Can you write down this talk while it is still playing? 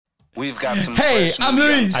We've got some Hey, fresh I'm new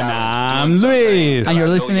Luis. young And talent I'm doing some Luis. things And you're I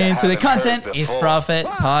know listening you to the haven't heard Content is before. Profit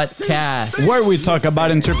podcast. Where we talk about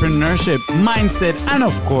entrepreneurship, mindset, and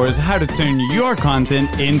of course, how to turn your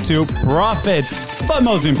content into profit. But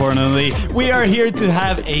most importantly, we are here to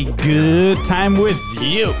have a good time with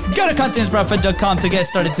you. Go to contentsprofit.com to get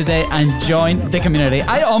started today and join the community.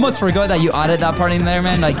 I almost forgot that you added that part in there,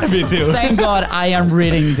 man. Like, Me too. Thank God I am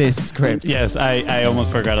reading this script. Yes, I almost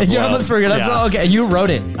forgot as You well. almost forgot as Yeah. well. Okay, you wrote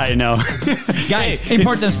it. I know. Guys, Hey,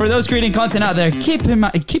 importance for those creating content out there, keep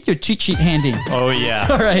your cheat sheet handy. Oh yeah.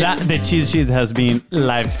 All right. The cheat sheet has been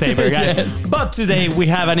lifesaver, guys. Yes. But today we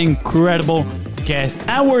have an incredible guest,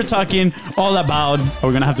 and we're talking all about. Are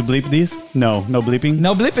we gonna have to bleep this? No bleeping.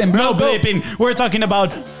 No blipping, bro. No Go. bleeping. We're talking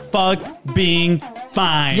about fuck being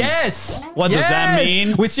fine. Yes. What does that Yes.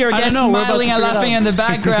 mean? We see our I don't guest know. We're about smiling to and figure it laughing out. in the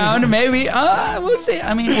background. Maybe. We'll see.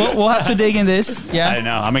 I mean, we'll have to dig in this. Yeah. I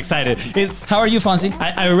know. I'm excited. How are you, Fonzie?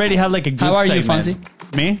 I already have like a good How are you, segment. Fonzie?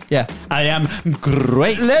 Me? Yeah. I am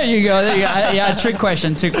great. There you go. Yeah, trick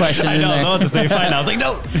question I in know. I there. was about to say fine. I was like,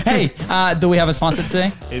 no. Hey, do we have a sponsor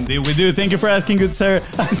today? Indeed, we do. Thank you for asking, good sir.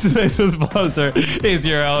 And today's sponsor is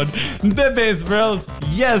your own, The Biz Bros.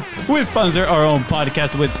 Yes, we sponsor our own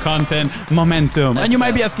podcast with Content Momentum. And you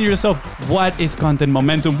might be asking yourself, what is Content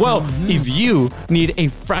Momentum? Well, if you need a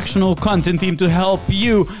fractional content team to help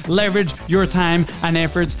you leverage your time and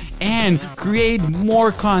efforts and create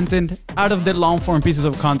more content out of the long form pieces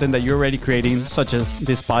of content that you're already creating, such as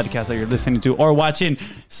this podcast that you're listening to or watching,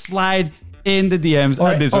 slide in the DMs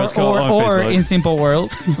at Biz Bros Co on or Facebook. in simple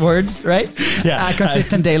words, right? Yeah.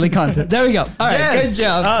 Consistent daily content. There we go. All right, Yes. good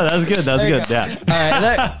job. Oh, that's good. That's There you good. go. Yeah.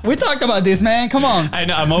 All right, we talked about this, man. Come on. I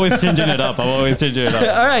know. I'm always changing it up. All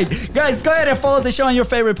right, guys, go ahead and follow the show on your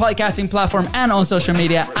favorite podcasting platform and on social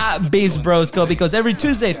media at Biz Bros Co, because every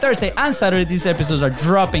Tuesday, Thursday, and Saturday, these episodes are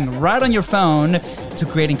dropping right on your phone to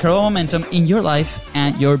create incredible momentum in your life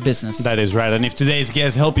and your business. That is right. And if today's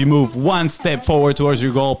guests help you move one step forward towards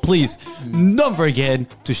your goal, please don't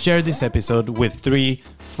forget to share this episode with 3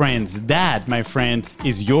 friends. That, my friend,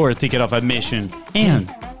 is your ticket of admission.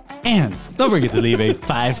 And don't forget to leave a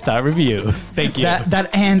 5-star review. Thank you.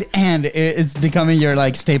 That and is becoming your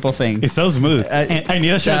like staple thing. It's so smooth. And I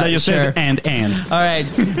need a shirt that just sure. says and. All right.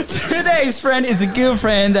 Today's friend is a good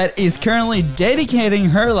friend that is currently dedicating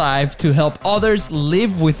her life to help others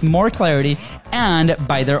live with more clarity and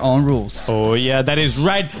by their own rules. Oh, yeah, that is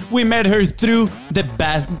right. We met her through the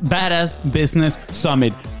Badass Business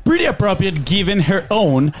Summit. Pretty appropriate given her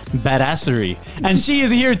own badassery. And she is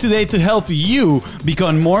here today to help you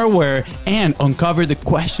become more aware and uncover the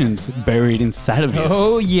questions buried inside of you.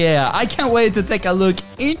 Oh, yeah. I can't wait to take a look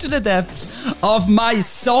into the depths of my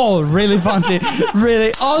soul. Really, Fonzie.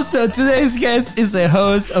 Really. Also, today's guest is the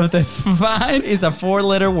host of the Fine is a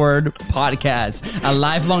 4-letter word podcast, a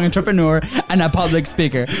lifelong entrepreneur, and a public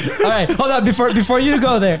speaker. All right. Hold on. Before you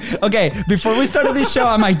go there. Okay. Before we started this show,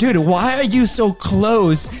 I'm like, dude, why are you so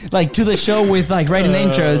close like to the show with like writing the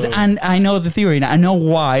intros? And I know the theory now. I know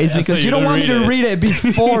why. It's because so you don't want me to read it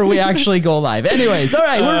before we actually go live. Anyways, all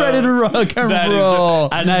right, we're ready to rock and That is roll.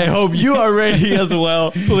 and I hope you are ready as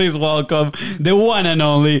well. Please welcome the one and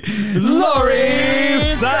only Lori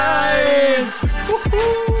Science.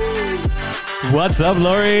 What's up,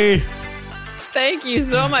 Lori? Thank you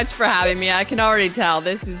so much for having me. I can already tell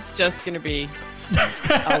this is just going to be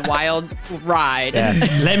a wild ride. Yeah.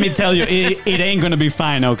 Let me tell you, it ain't gonna be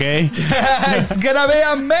fine, okay? It's gonna be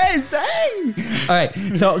amazing. All right,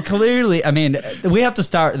 so clearly, I mean, we have to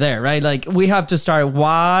start there, right? Like, we have to start.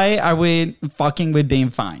 Why are we fucking with being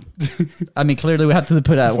fine? I mean, clearly, we have to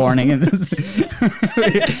put a warning in.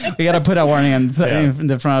 We gotta put a warning in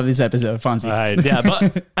the front of this episode, Fonzie. All right, yeah,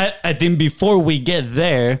 but I think before we get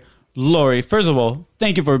there, Lori, first of all,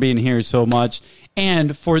 thank you for being here so much.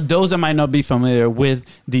 And for those that might not be familiar with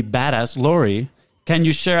the badass Lori, can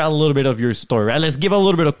you share a little bit of your story? Right? Let's give a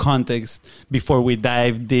little bit of context before we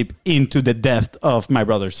dive deep into the depth of my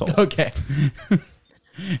brother's soul. Okay.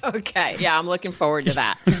 Okay. Yeah, I'm looking forward to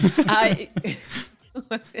that.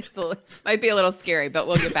 Might be a little scary, but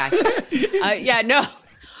we'll get back to it. Yeah, no.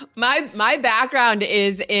 My background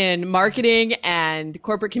is in marketing and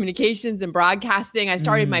corporate communications and broadcasting. I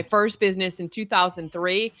started my first business in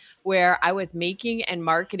 2003, where I was making and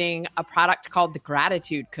marketing a product called the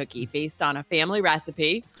Gratitude Cookie based on a family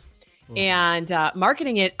recipe, and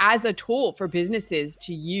marketing it as a tool for businesses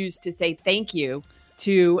to use to say thank you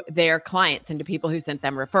to their clients and to people who sent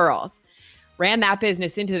them referrals. Ran that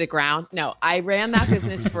business into the ground. No, I ran that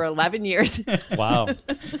business for 11 years. Wow.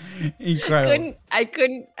 I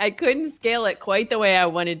couldn't scale it quite the way I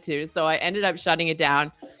wanted to. So I ended up shutting it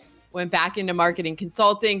down. went back into marketing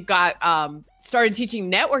consulting, got started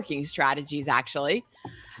teaching networking strategies, actually.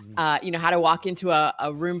 How to walk into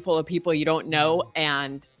a room full of people you don't know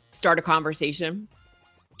and start a conversation.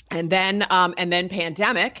 And then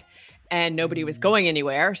pandemic, and nobody was going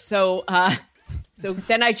anywhere. So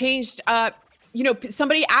then I changed.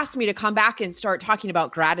 Somebody asked me to come back and start talking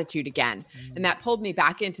about gratitude again, and that pulled me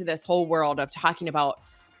back into this whole world of talking about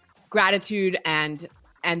gratitude and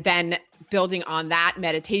then building on that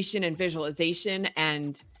meditation and visualization,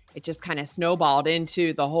 and it just kind of snowballed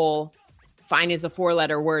into the whole "Fine is a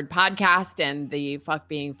 4-letter word" podcast and the Fuck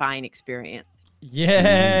Being Fine experience.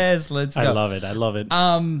 Yes, let's go. I love it.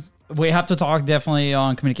 We have to talk definitely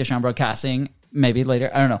on communication and broadcasting, maybe later.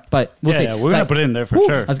 I don't know, but we'll see. Yeah, we're going to put it in there for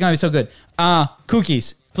sure. That's going to be so good.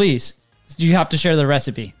 Cookies, please. You have to share the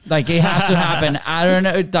recipe. Like, it has to happen. I don't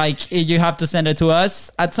know. Like, you have to send it to us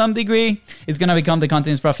at some degree. It's going to become the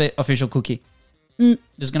Contents Profit official cookie.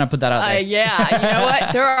 Just going to put that out there. Yeah. You know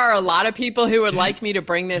what? There are a lot of people who would like me to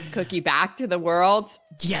bring this cookie back to the world.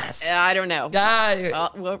 Yes. I don't know.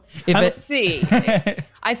 Let's see.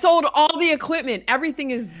 I sold all the equipment.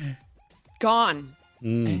 Everything is gone.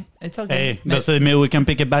 It's okay. Hey, does it mean we can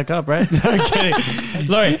pick it back up, right? Okay.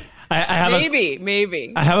 Lori, I have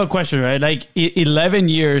maybe. I have a question, right? Like 11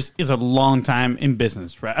 years is a long time in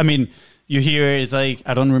business, right? I mean, you hear it's like,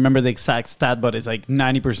 I don't remember the exact stat, but it's like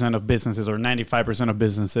 90% of businesses or 95% of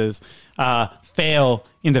businesses fail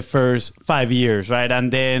in the first 5 years, right?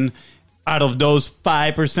 And then out of those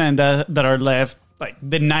 5% that are left, like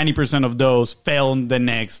the 90% of those fail in the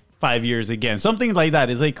next 5 years again. Something like that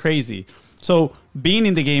is like crazy. So being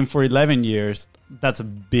in the game for 11 years, that's a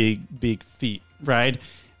big feat, right?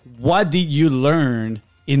 What did you learn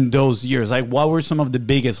in those years? Like, what were some of the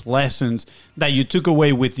biggest lessons that you took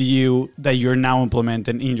away with you that you're now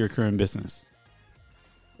implementing in your current business?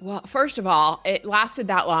 Well, first of all, it lasted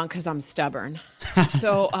that long because I'm stubborn.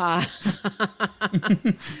 So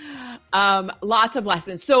lots of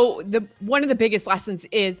lessons. So one of the biggest lessons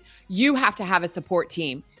is you have to have a support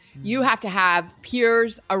team. You have to have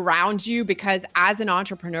peers around you, because as an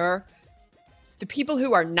entrepreneur, the people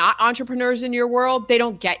who are not entrepreneurs in your world, they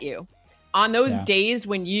don't get you. On those days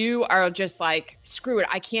when you are just like, screw it,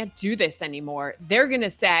 I can't do this anymore, they're going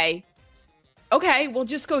to say, okay, well,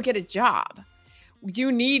 just go get a job.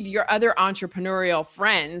 You need your other entrepreneurial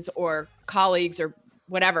friends or colleagues or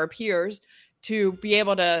whatever, peers, to be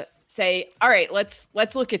able to say, all right, let's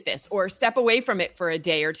look at this, or step away from it for a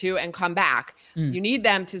day or two and come back. You need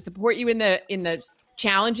them to support you in the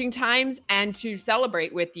challenging times and to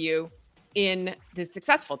celebrate with you in the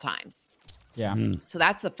successful times. Yeah. So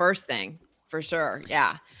that's the first thing for sure.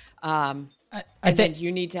 Yeah. I and think then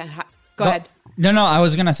you need to go ahead. No, I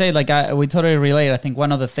was gonna say, like, we totally relate. I think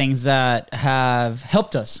one of the things that have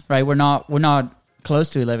helped us, right? We're not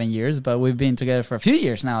close to 11 years, but we've been together for a few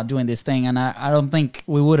years now doing this thing, and I don't think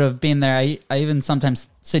we would have been there. I even sometimes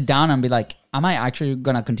sit down and be like, am I actually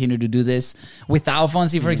gonna continue to do this without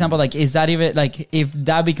Fonzie, for example? Like, is that even, like, if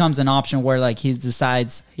that becomes an option where like he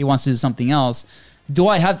decides he wants to do something else, do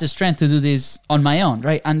I have the strength to do this on my own,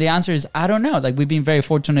 right? And the answer is, I don't know. Like, we've been very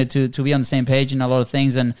fortunate to be on the same page in a lot of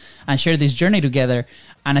things and share this journey together.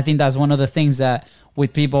 And I think that's one of the things that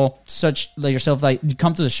with people such like yourself, like, you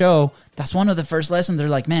come to the show, that's one of the first lessons. They're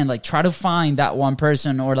like, man, like, try to find that one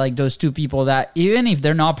person or like those two people that, even if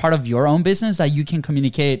they're not part of your own business, that you can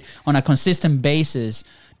communicate on a consistent basis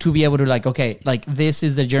to be able to, like, okay, like, this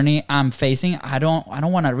is the journey I'm facing. I don't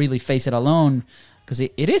want to really face it alone, because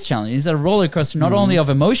it is challenging. It's a roller coaster, not only of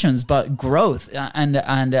emotions, but growth,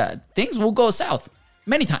 and things will go south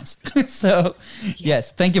many times. So, yes,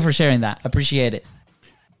 thank you for sharing that. Appreciate it.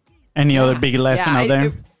 Any other big lesson out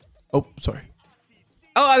there? Sorry.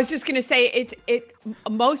 Oh, I was just going to say, it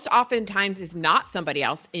most oftentimes is not somebody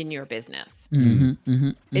else in your business.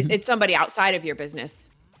 It's somebody outside of your business.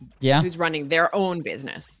 Yeah. Who's running their own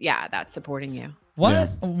business. Yeah, that's supporting you.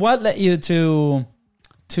 What led you to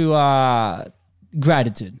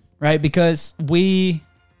gratitude, right? Because we've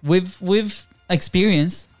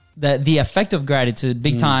experienced the effect of gratitude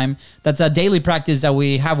big time. That's a daily practice that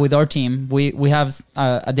we have with our team. We have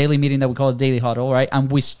a daily meeting that we call a daily huddle, right?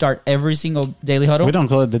 And we start every single daily huddle. We don't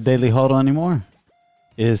call it the daily huddle anymore.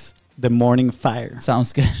 It's the morning fire.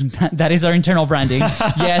 Sounds good. That is our internal branding.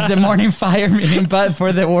 Yes, the morning fire meeting, but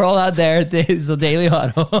for the world out there, this is a daily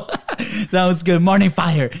huddle. That was good. Morning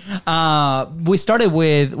fire. We started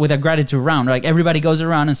with a gratitude round. Like, everybody goes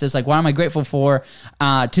around and says, like, what am I grateful for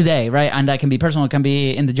today, right? And that can be personal, it can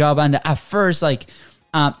be in the job. And at first, like,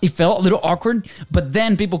 It felt a little awkward, but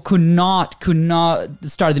then people could not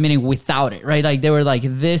start the meeting without it, right? Like they were like,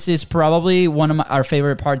 this is probably one of our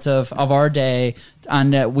favorite parts of our day.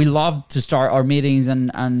 And we love to start our meetings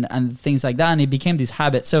and things like that. And it became this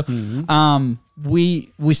habit. So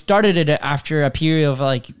we started it after a period of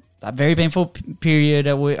like a very painful period.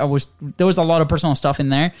 There was a lot of personal stuff in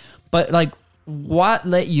there, but like, what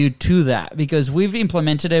led you to that? Because we've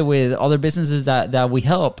implemented it with other businesses that we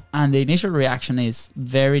help, and the initial reaction is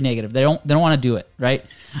very negative. They don't want to do it, right?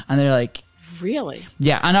 And they're like, really?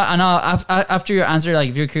 Yeah. And after your answer, like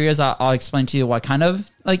if you're curious, I'll explain to you what kind of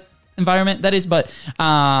like environment that is. But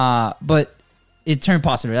it turned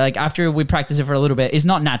positive. Like after we practice it for a little bit, it's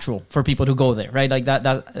not natural for people to go there, right? Like that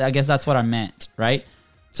I guess that's what I meant, right?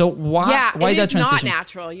 So why that transition? It's not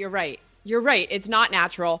natural. You're right. It's not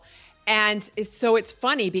natural. And it's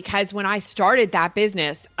funny because when I started that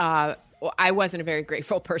business, I wasn't a very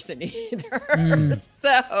grateful person either.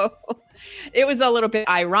 So it was a little bit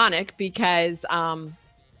ironic because,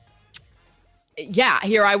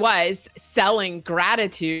 here I was selling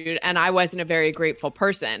gratitude and I wasn't a very grateful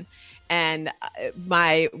person. And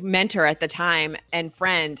my mentor at the time and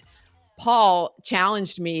friend, Paul,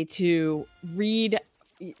 challenged me to read.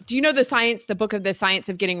 Do you know the book of The Science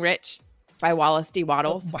of Getting Rich? By Wallace D.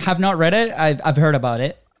 Wattles. Have not read it. I've heard about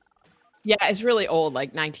it. Yeah, it's really old,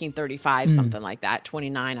 like 1935, something like that.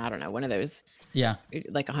 29, I don't know, one of those. Yeah,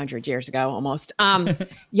 like 100 years ago, almost.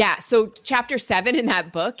 So chapter 7 in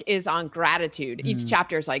that book is on gratitude. Each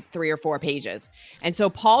chapter is like 3 or 4 pages, and so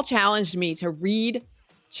Paul challenged me to read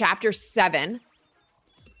chapter 7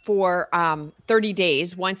 for 30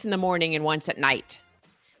 days, once in the morning and once at night,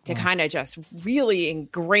 to kind of just really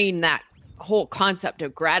ingrain that whole concept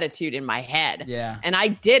of gratitude in my head. Yeah. And I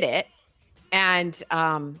did it. And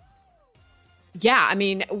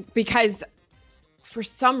because for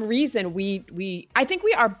some reason I think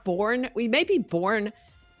we may be born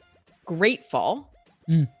grateful,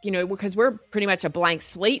 because we're pretty much a blank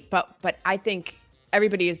slate, but I think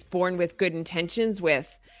everybody is born with good intentions,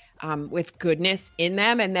 with goodness in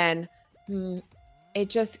them. And then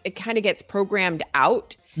it kind of gets programmed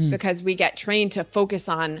out because we get trained to focus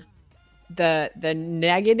on the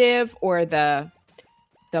negative or the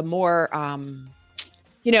more, I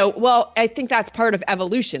think that's part of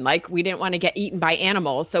evolution. Like we didn't want to get eaten by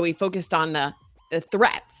animals. So we focused on the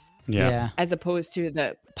threats as opposed to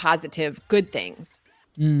the positive, good things.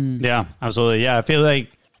 Yeah, absolutely. Yeah. I feel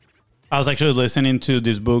like I was actually listening to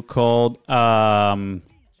this book called,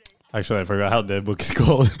 actually, I forgot how the book is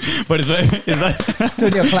called, but it's like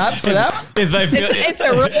Studio clap for that. It's a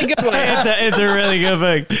really good one. It's a really good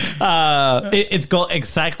book. It's called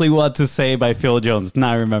Exactly What to Say by Phil Jones.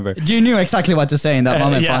 Now I remember. You knew exactly what to say in that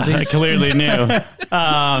moment, yeah, Fonzie. I clearly knew.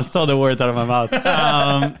 Stole the words out of my mouth.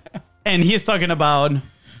 And he's talking about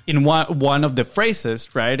in one of the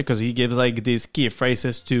phrases, right? Because he gives like these key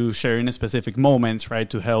phrases to share in specific moments, right,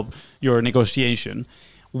 to help your negotiation.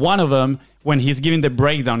 One of them, when he's giving the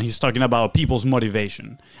breakdown, he's talking about people's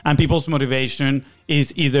motivation. And people's motivation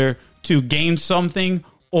is either to gain something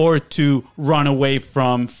or to run away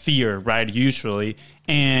from fear, right? Usually.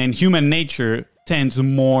 And human nature tends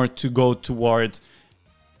more to go towards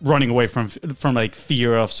running away from like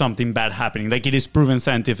fear of something bad happening. Like it is proven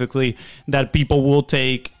scientifically that people will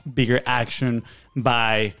take bigger action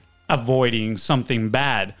by avoiding something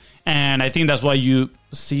bad. And I think that's why you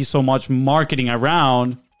see so much marketing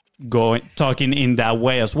around talking in that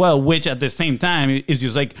way as well, which at the same time is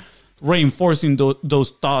just like reinforcing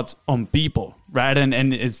those thoughts on people, right? And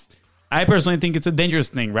I personally think it's a dangerous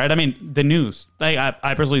thing, right? I mean, the news, like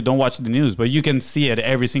I personally don't watch the news, but you can see it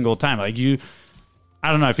every single time. Like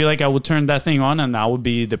I don't know, I feel like I would turn that thing on and I would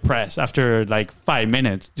be depressed after like 5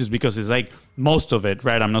 minutes, just because it's like most of it,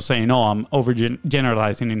 right? I'm not saying, I'm over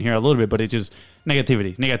generalizing in here a little bit, but it's just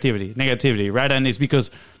negativity, right? And it's because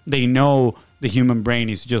they know the human brain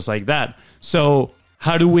is just like that. So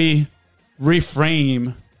how do we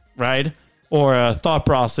reframe, right? Or a thought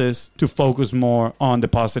process to focus more on the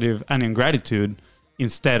positive and in gratitude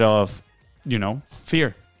instead of,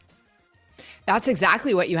 fear? That's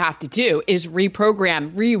exactly what you have to do, is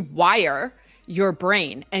rewire your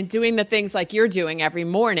brain, and doing the things like you're doing every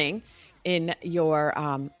morning in your,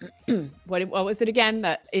 what was it again?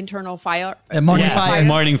 The internal fire? Morning fire.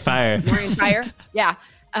 Morning fire. Morning fire. Yeah.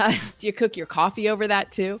 Do you cook your coffee over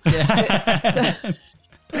that too? Yeah.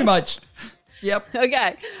 Pretty much. Yep.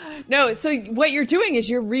 Okay. No, so what you're doing is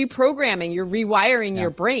you're reprogramming, you're rewiring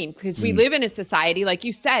your brain, because we live in a society, like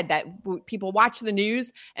you said, that people watch the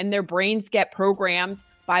news and their brains get programmed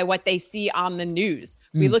by what they see on the news.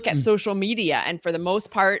 We look at social media, and for the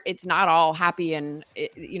most part, it's not all happy, and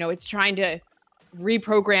it's trying to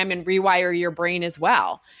reprogram and rewire your brain as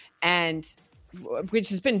well. And which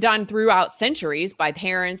has been done throughout centuries by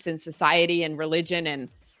parents and society and religion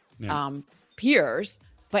and peers.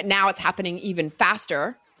 But now it's happening even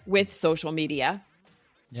faster with social media.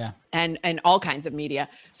 Yeah. And all kinds of media.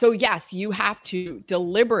 So yes, you have to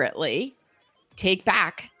deliberately take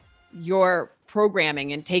back your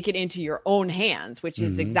programming and take it into your own hands, which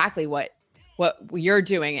is exactly what you're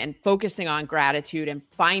doing, and focusing on gratitude and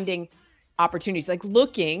finding opportunities, like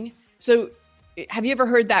looking. So have you ever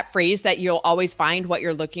heard that phrase that you'll always find what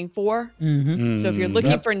you're looking for? So if you're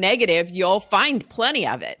looking for negative, you'll find plenty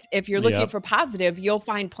of it. If you're looking for positive, you'll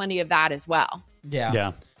find plenty of that as well.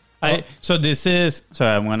 Yeah. So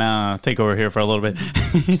I'm gonna take over here for a little bit.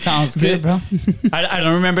 Sounds good, bro. I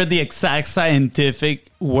don't remember the exact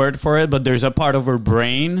scientific word for it, but there's a part of our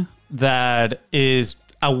brain that is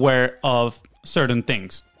aware of certain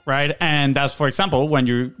things, right? And that's, for example, when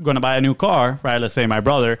you're gonna buy a new car, right? Let's say my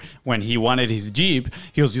brother, when he wanted his Jeep,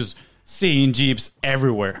 he was just seeing Jeeps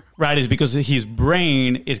everywhere, right? It's because his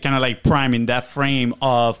brain is kind of like priming that frame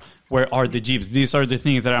of, where are the Jeeps? These are the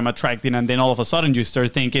things that I'm attracting. And then all of a sudden you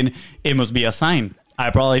start thinking it must be a sign.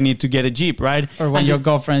 I probably need to get a Jeep, right? Or when your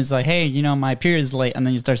girlfriend's like, hey, my period is late. And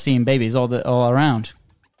then you start seeing babies all around.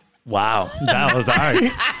 Wow, that was hard.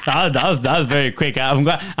 that was very quick. I'm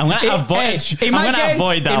gonna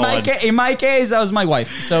avoid that one. In my case, that was my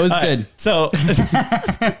wife, so it's good. So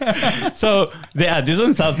yeah, this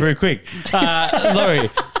one sounds very quick, Lori.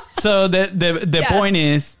 So the point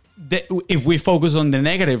is that if we focus on the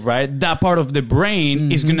negative, right, that part of the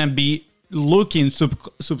brain is gonna be looking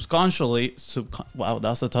subconsciously. Wow,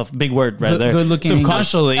 that's a tough big word right there. Good looking.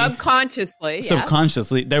 Subconsciously.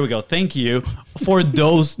 There we go. Thank you for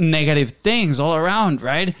those negative things all around,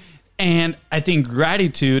 right? And I think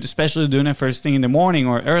gratitude, especially doing it first thing in the morning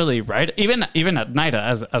or early, right? Even at night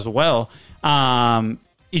as well.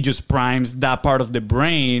 It just primes that part of the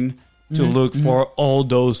brain to look for all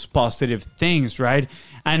those positive things, right?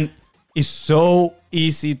 And it's so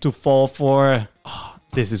easy to fall for,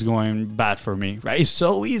 this is going bad for me, right? It's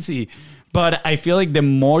so easy. But I feel like the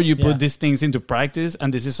more you put these things into practice,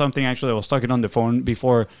 and this is something actually I was talking on the phone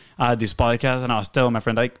before this podcast, and I was telling my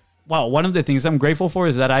friend, like, wow, one of the things I'm grateful for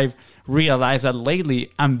is that I've realized that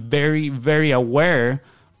lately I'm very, very aware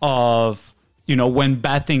of, when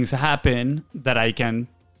bad things happen, that I can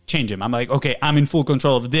change them. I'm like, okay, I'm in full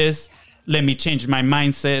control of this. Let me change my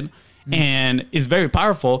mindset. And it's very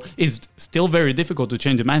powerful. It's still very difficult to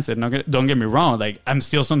change the mindset. Don't get me wrong. Like, I'm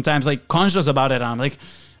still sometimes like conscious about it. I'm like,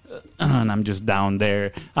 and I'm just down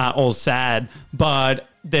there, all sad. But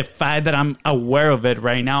the fact that I'm aware of it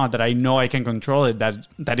right now, that I know I can control it,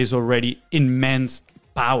 that is already immense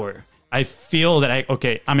power. I feel that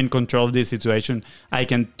I'm in control of this situation. I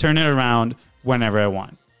can turn it around whenever I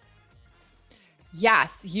want.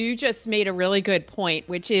 Yes, you just made a really good point,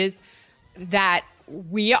 which is that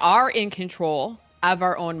we are in control of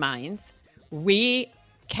our own minds. We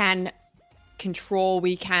can control,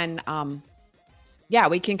 we can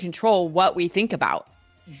control what we think about.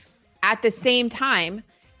 At the same time,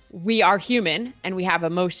 we are human and we have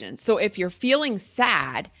emotions. So if you're feeling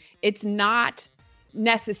sad, it's not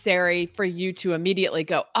necessary for you to immediately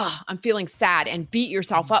go, I'm feeling sad, and beat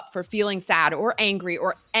yourself up for feeling sad or angry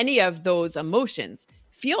or any of those emotions.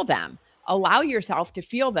 Feel them. Allow yourself to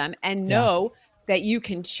feel them, and know that you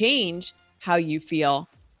can change how you feel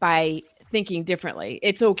by thinking differently.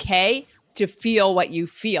 It's okay to feel what you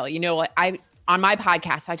feel. On my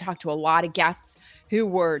podcast, I talk to a lot of guests who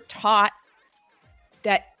were taught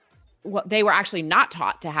that they were actually not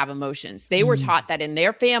taught to have emotions. They were taught that in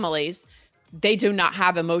their families, they do not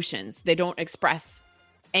have emotions. They don't express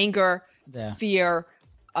anger, fear,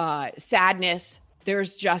 sadness.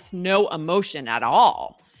 There's just no emotion at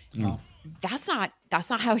all. That's not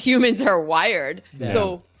how humans are wired. Yeah.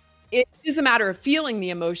 So it is a matter of feeling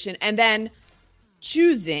the emotion and then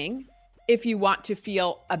choosing if you want to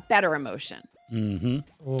feel a better emotion.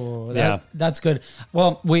 Oh, that's good.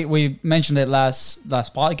 Well, we mentioned it last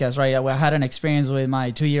podcast, right? I had an experience with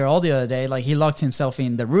my 2-year-old the other day. Like, he locked himself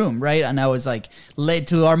in the room, right? And I was like late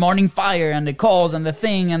to our morning fire and the calls and the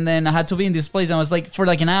thing, and then I had to be in this place. And I was like for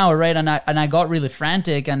like an hour, right? And I got really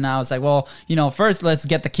frantic, and I was like, well, first let's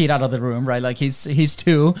get the kid out of the room, right? Like, he's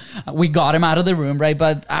 2. We got him out of the room, right?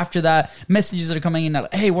 But after that, messages are coming in.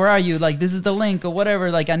 Like, hey, where are you? Like, this is the link or whatever.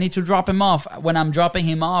 Like, I need to drop him off. When I'm dropping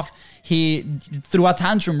him off, he threw a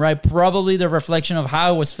tantrum, right? Probably the reflection of how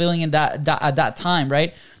I was feeling at that time,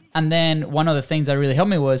 right? And then one of the things that really helped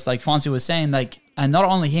me was, like Fonzie was saying, like, and not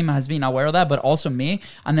only him has been aware of that, but also me.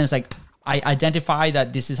 And then it's like, I identify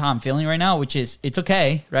that this is how I'm feeling right now, which is, it's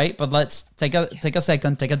okay, right? But let's take a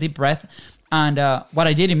second, take a deep breath, And what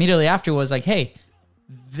I did immediately after was like, hey,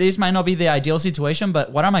 this might not be the ideal situation,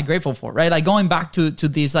 but what am I grateful for, right? Like going back to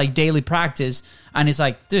this like daily practice, and it's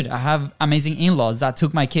like, dude, I have amazing in-laws that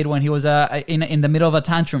took my kid when he was in the middle of a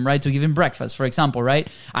tantrum, right, to give him breakfast, for example, right?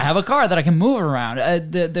 I have a car that I can move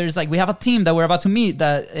around. There's like, we have a team that we're about to meet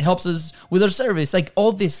that helps us with our service, like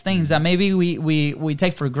all these things that maybe we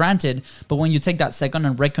take for granted, but when you take that second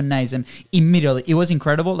and recognize them immediately, it was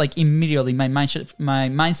incredible. Like immediately, my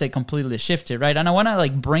mindset completely shifted, right? And I want to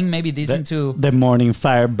like bring maybe this into the morning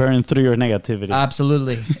fire burn through your negativity.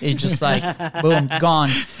 Absolutely. It's just like, boom,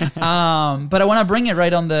 gone. But I want to bring it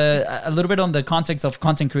right on a little bit on the context of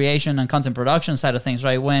content creation and content production side of things,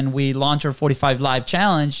 right? When we launched our 45 Live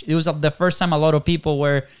Challenge, it was the first time a lot of people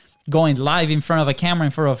were going live in front of a camera,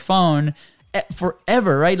 in front of a phone,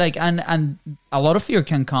 forever, right? Like, and a lot of fear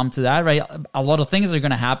can come to that, right? A lot of things are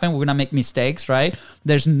going to happen. We're going to make mistakes, right?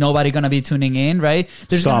 There's nobody going to be tuning in, right?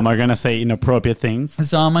 Some are going to say inappropriate things.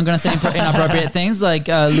 Some are going to say inappropriate things, like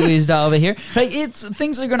Luis over here. Like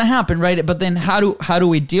things are going to happen, right? But then how do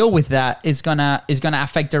we deal with that? Is gonna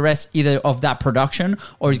affect the rest either of that production,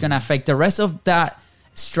 or is going to affect the rest of that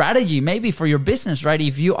strategy maybe for your business, right?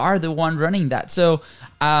 If you are the one running that. So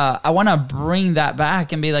I want to bring that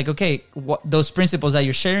back and be like, okay, what those principles that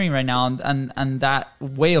you're sharing right now and that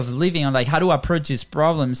way of living, and like how to approach these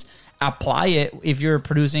problems, apply it if you're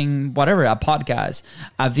producing whatever, a podcast,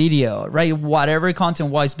 a video, right? Whatever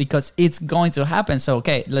content wise, because it's going to happen. So,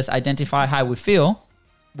 okay, let's identify how we feel,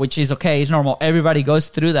 which is okay. It's normal. Everybody goes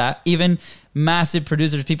through that. Even massive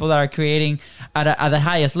producers, people that are creating at the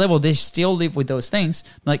highest level, they still live with those things.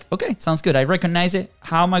 Like, okay, sounds good. I recognize it.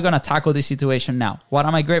 How am I going to tackle this situation now? What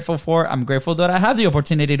am I grateful for? I'm grateful that I have the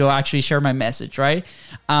opportunity to actually share my message, right?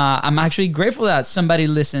 I'm actually grateful that somebody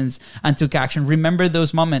listens and took action. Remember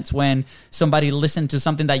those moments when somebody listened to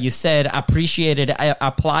something that you said, appreciated,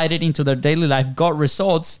 applied it into their daily life, got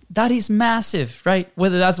results. That is massive, right?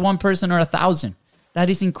 Whether that's one person or 1,000. That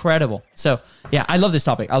is incredible. So, yeah, I love this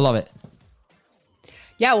topic. I love it.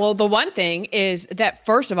 Yeah, well, the one thing is that,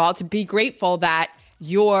 first of all, to be grateful that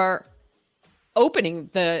you're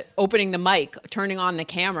opening the mic, turning on the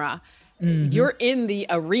camera. Mm-hmm. You're in the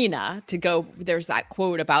arena to go. There's that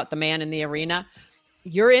quote about the man in the arena.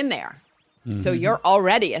 You're in there. Mm-hmm. So you're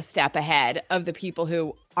already a step ahead of the people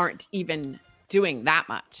who aren't even doing that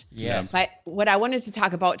much. Yes. But what I wanted to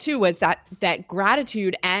talk about, too, was that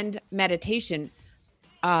gratitude and meditation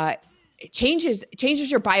changes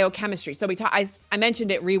your biochemistry. So I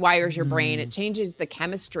mentioned it rewires your brain. It changes the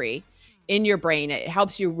chemistry in your brain. It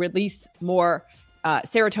helps you release more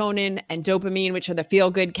serotonin and dopamine, which are the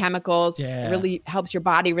feel-good chemicals. Yeah. It really helps your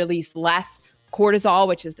body release less cortisol,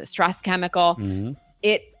 which is the stress chemical. Mm-hmm.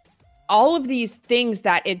 All of these things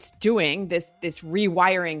that it's doing, this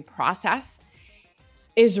rewiring process,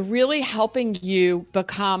 is really helping you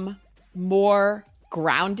become more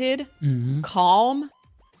grounded, calm,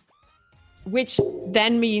 which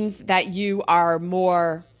then means that you are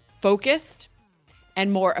more focused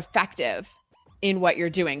and more effective in what you're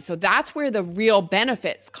doing. So that's where the real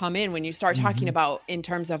benefits come in when you start talking about in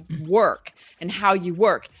terms of work and how you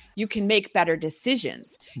work. You can make better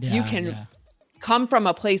decisions. Yeah, you can come from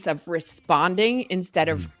a place of responding instead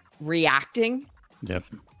of reacting. Yep.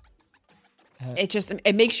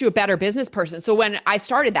 It makes you a better business person. So when I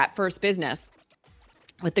started that first business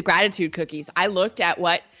with the gratitude cookies, I looked at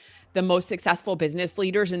what the most successful business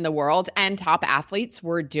leaders in the world and top athletes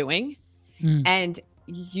were doing. And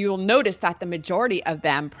you'll notice that the majority of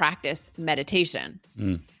them practice meditation.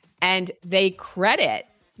 And they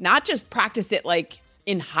not just practice it like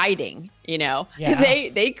in hiding,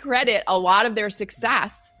 they credit a lot of their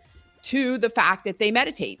success to the fact that they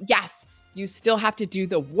meditate. Yes, you still have to do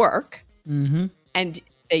the work, and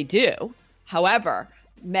they do. However,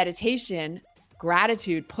 meditation,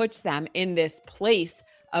 gratitude puts them in this place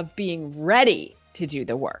of being ready to do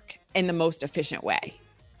the work in the most efficient way.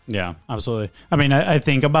 Yeah, absolutely. I mean, I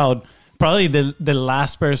think about probably the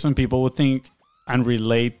last person people would think and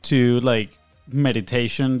relate to like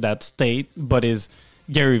meditation, that state, but is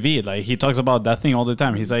Gary Vee. Like he talks about that thing all the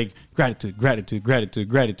time. He's like gratitude, gratitude, gratitude,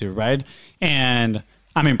 gratitude, right? And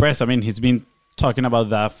I'm impressed. I mean, he's been talking about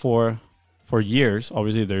that for years.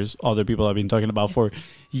 Obviously, there's other people I've been talking about for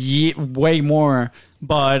way more.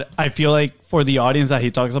 But I feel like for the audience that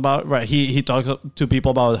he talks about, right? He talks to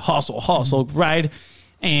people about hustle, right?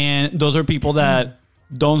 And those are people that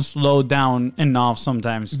don't slow down enough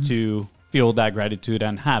sometimes to feel that gratitude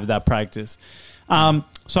and have that practice. So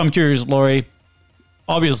I'm curious, Lori.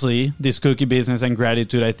 Obviously, this cookie business and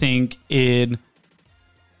gratitude, I think it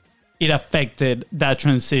affected that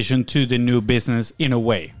transition to the new business in a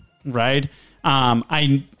way. Right.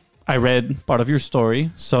 I I read part of your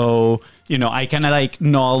story. So, I kind of like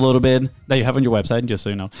know a little bit that you have on your website, just so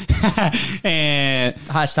you know. And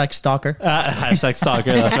Hashtag stalker. Hashtag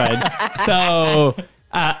stalker, that's right. So,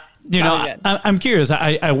 I'm curious.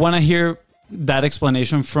 I want to hear that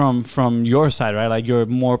explanation from your side, right? Like your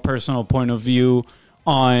more personal point of view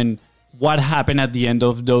on what happened at the end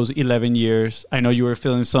of those 11 years. I know you were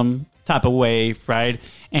feeling some type of way, right?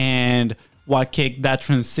 And what kicked that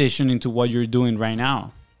transition into what you're doing right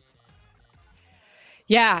now?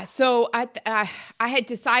 Yeah. So I had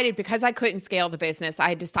decided, because I couldn't scale the business, I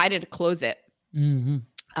had decided to close it. Mm-hmm.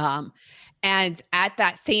 And at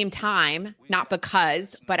that same time, not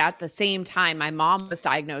because, but at the same time, my mom was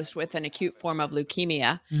diagnosed with an acute form of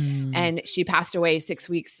leukemia, and she passed away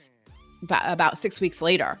about 6 weeks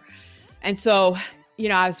later. And so,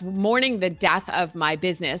 I was mourning the death of my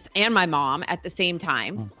business and my mom at the same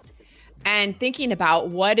time, and thinking about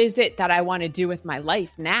what is it that I want to do with my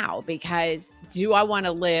life now? Because do I want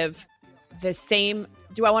to live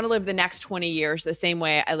the next 20 years the same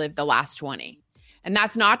way I lived the last 20? And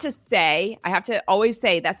that's not to say, I have to always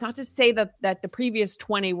say, that's not to say that the previous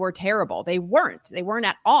 20 were terrible. They weren't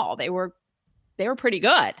at all. They were pretty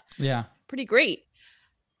good. Yeah. Pretty great.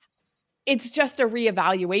 It's just a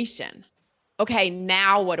reevaluation. Okay,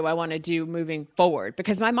 now what do I want to do moving forward?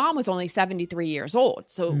 Because my mom was only 73 years old.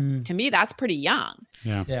 So to me, that's pretty young.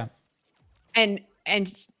 Yeah. Yeah. And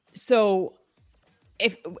so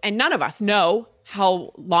none of us know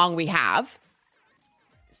how long we have.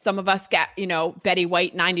 Some of us get, Betty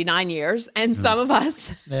White 99 years, and some of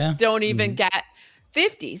us don't even get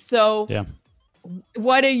 50. So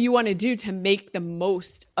what do you want to do to make the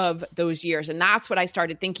most of those years? And that's what I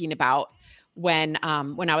started thinking about when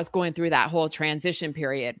I was going through that whole transition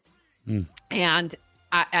period. And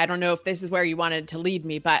I don't know if this is where you wanted to lead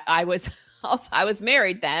me, but I was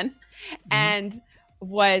married then, and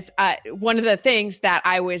was one of the things that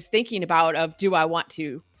I was thinking about of, do I want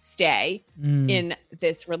to stay in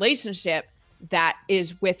this relationship that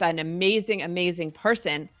is with an amazing, amazing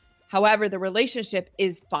person? However, the relationship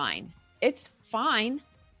is fine. It's fine.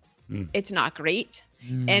 It's not great.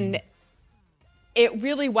 And it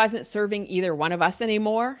really wasn't serving either one of us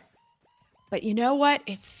anymore. But you know what?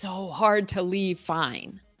 It's so hard to leave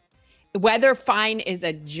fine. Whether fine is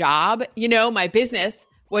a job, my business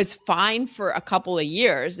was fine for a couple of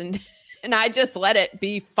years, and I just let it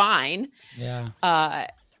be fine. Yeah.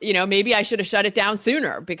 Maybe I should have shut it down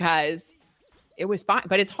sooner because it was fine,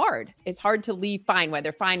 but it's hard. It's hard to leave fine,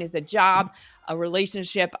 whether fine is a job, a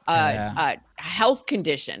relationship, a health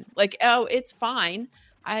condition. Like, oh, it's fine.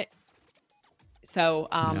 But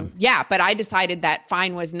I decided that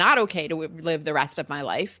fine was not okay to live the rest of my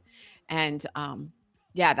life. And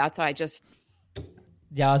that's why I just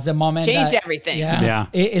it's the moment changed everything. Yeah.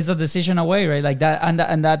 It's a decision away, right? Like that,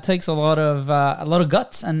 and that takes a lot of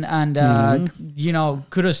guts and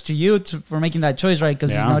kudos to you for making that choice, right?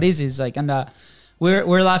 Because it's not easy. It's like, and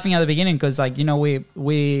we're laughing at the beginning because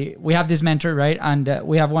we have this mentor, right? And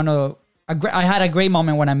we have I had a great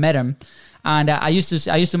moment when I met him. And I used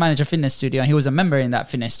to manage a fitness studio, and he was a member in that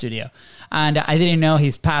fitness studio. And I didn't know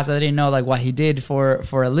his past. I didn't know like what he did for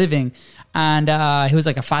a living. And he was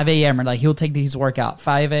like a 5 a.m. or like he'll take his workout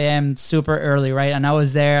 5 a.m. super early, right? And I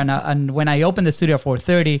was there, and when I opened the studio at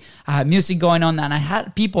 4:30, I had music going on, and I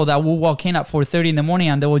had people that would walk in at 4:30 in the morning,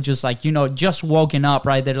 and they were just like, just woken up,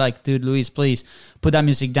 right? They're like, dude, Luis, please put that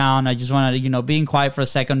music down. I just want to, be quiet for a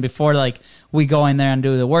second before like we go in there and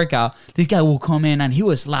do the workout. This guy will come in, and he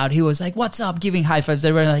was loud. He was like, what's up? Giving high fives.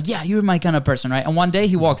 They were like, yeah, you're my kind of person, right? And one day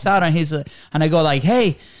he walks out, and and I go like,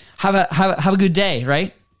 hey, have a good day,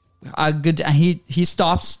 right? And he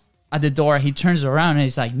stops at the door. He turns around and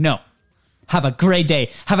he's like, no, have a great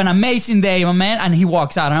day. Have an amazing day, my man. And he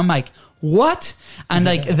walks out, and I'm like, what? And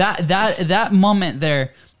like that moment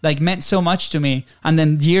there, like meant so much to me. And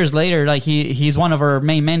then years later, like he's one of our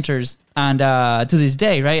main mentors, and to this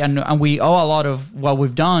day, right? And we owe a lot of what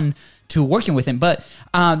we've done to working with him. But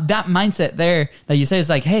that mindset there that you say is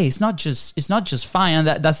like, hey, it's not just fine.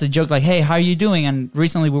 And that's the joke. Like, hey, how are you doing? And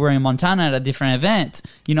recently we were in Montana at a different event,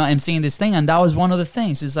 I'm seeing this thing. And that was one of the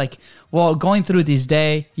things. It's like, well, going through this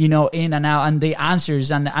day, in and out, and the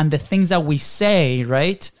answers and the things that we say,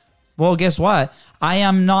 right? Well, guess what? I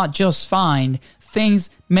am not just fine. Things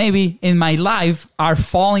maybe in my life are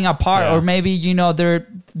falling apart, or maybe,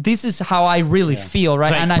 this is how I really feel,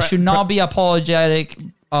 right? Like, and I should not be apologetic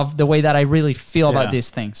of the way that I really feel about these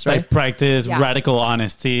things, right? Like practice radical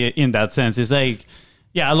honesty in that sense. It's like,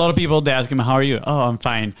 a lot of people, they ask him, how are you? Oh, I'm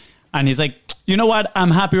fine. And he's like, you know what? I'm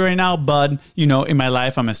happy right now, but, in my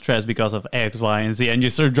life, I'm stressed because of X, Y, and Z. And you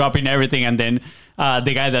start dropping everything. And then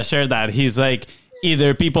the guy that shared that, he's like,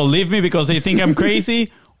 either people leave me because they think I'm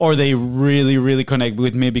crazy, or they really, really connect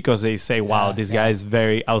with me because they say, wow, this guy is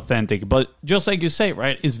very authentic. But just like you say,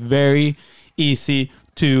 right, it's very easy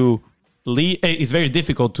to leave. It's very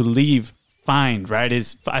difficult to leave fine,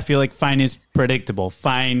 right? I feel like fine is predictable.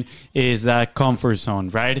 Fine is a comfort zone,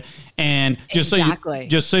 right? And just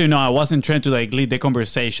so you know, I wasn't trying to like lead the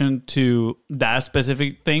conversation to that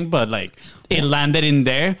specific thing, but like it landed in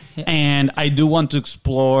there. And I do want to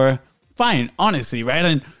explore fine, honestly, right?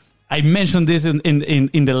 And I mentioned this in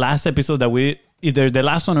the last episode that either the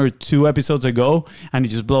last one or 2 episodes ago, and it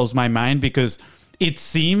just blows my mind because it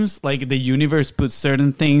seems like the universe puts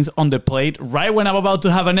certain things on the plate right when I'm about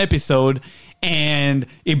to have an episode, and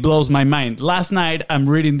it blows my mind. Last night, I'm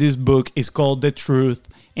reading this book. It's called The Truth,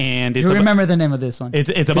 and it's remember the name of this one.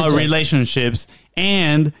 It's about relationships,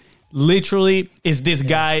 and literally, it's this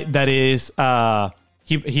guy that is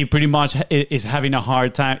he pretty much is having a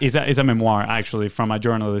hard time. It's a memoir actually from a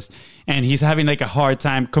journalist, and he's having like a hard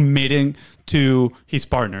time committing to his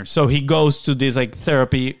partner. So he goes to this like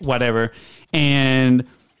therapy, whatever. And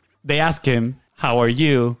they ask him, how are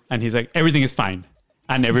you? And he's like, everything is fine.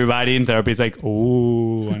 And everybody in therapy is like,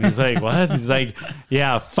 ooh. And he's like, what? He's like,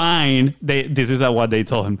 yeah, fine. This is what they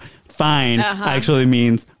told him. Fine actually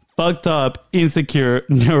means fucked up, insecure,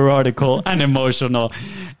 neurotical, and emotional.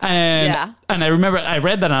 And I remember I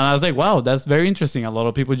read that and I was like, wow, that's very interesting. A lot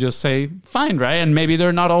of people just say fine, right? And maybe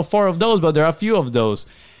they're not all 4 of those, but there are a few of those.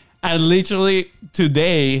 And literally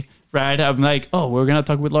today, right, I'm like, oh, we're going to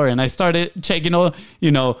talk with Lori. And I started checking all,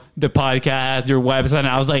 the podcast, your website. And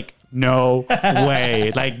I was like, no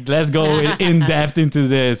way. Like, let's go in depth into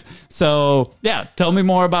this. So, yeah, tell me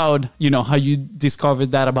more about, how you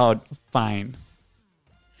discovered that about fine.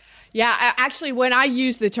 Yeah, actually, when I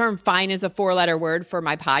use the term fine as a 4-letter word for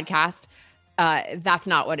my podcast, that's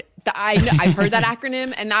not what I've heard that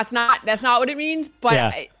acronym, and that's not what it means.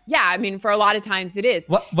 But I mean, for a lot of times it is.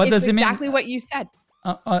 What does it mean? Exactly what you said.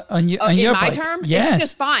 In my term, yes. It's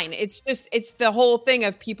just fine. It's the whole thing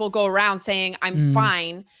of people go around saying I'm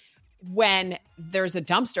fine when there's a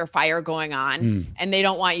dumpster fire going on and they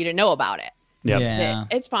don't want you to know about it. Yep. Yeah,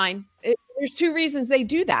 it's fine. There's 2 reasons they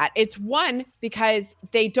do that. It's one, because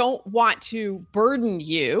they don't want to burden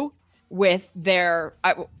you with their,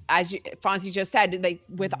 as Fonzie just said,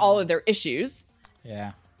 with all of their issues.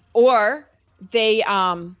 Yeah. Or they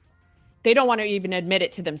don't want to even admit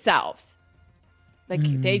it to themselves. Like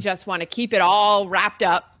they just want to keep it all wrapped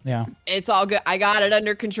up. Yeah. It's all good. I got it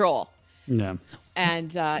under control. Yeah.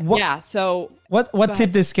 And so what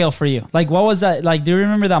tipped this scale for you? Like, what was that? Like, do you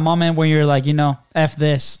remember that moment when you're like, F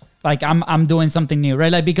this, like I'm doing something new,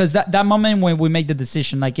 right? Like, because that moment when we make the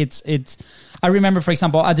decision, like I remember, for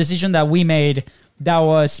example, a decision that we made that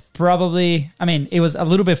was probably, it was a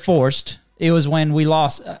little bit forced. It was when we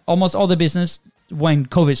lost almost all the business when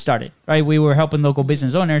COVID started, right? We were helping local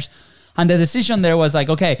business owners. And the decision there was like,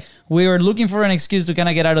 okay, we were looking for an excuse to kind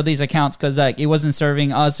of get out of these accounts because like it wasn't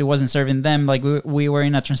serving us, it wasn't serving them. Like we were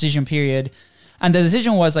in a transition period. And the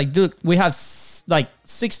decision was like, dude, we have like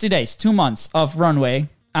 60 days, 2 months of runway.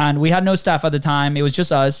 And we had no staff at the time. It was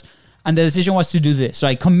just us. And the decision was to do this,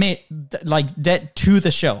 like commit like debt to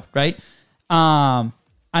the show, right? And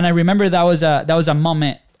I remember that was a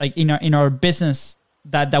moment like in our business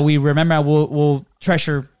that we remember we'll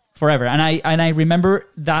treasure forever. And I remember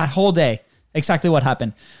that whole day, exactly what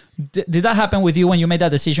happened. Did that happen with you when you made that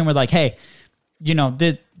decision where like, hey,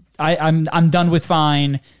 I'm done with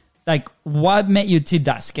fine? Like, what made you tip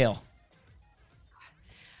that scale?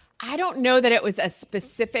 I don't know that it was a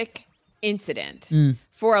specific incident.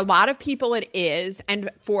 For a lot of people it is,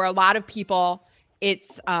 and for a lot of people it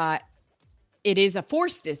is a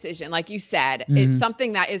forced decision. Like you said, it's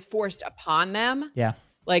something that is forced upon them. Yeah.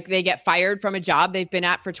 Like they get fired from a job they've been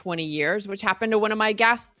at for 20 years, which happened to one of my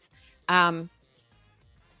guests. But,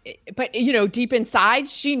 deep inside,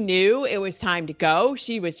 she knew it was time to go.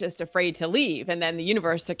 She was just afraid to leave. And then the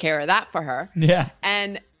universe took care of that for her. Yeah.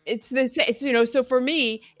 And so for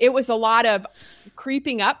me, it was a lot of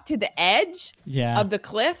creeping up to the edge of the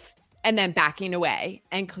cliff and then backing away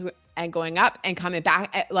and going up and coming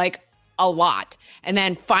back like a lot. And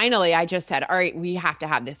then finally I just said, all right, we have to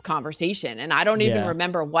have this conversation. And I don't even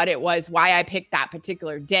remember what it was, why I picked that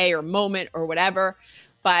particular day or moment or whatever,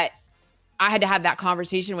 but I had to have that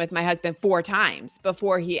conversation with my husband 4 times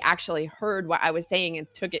before he actually heard what I was saying and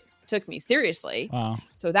took me seriously. Wow.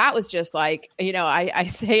 So that was just like, I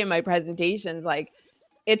say in my presentations, like,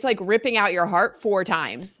 it's like ripping out your heart 4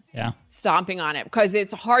 times, stomping on it, because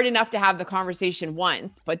it's hard enough to have the conversation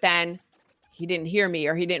once, but then he didn't hear me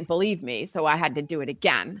or he didn't believe me. So I had to do it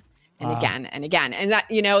again and again and again. And that,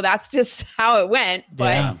 that's just how it went.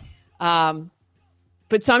 But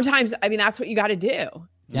but sometimes, I mean, that's what you got to do.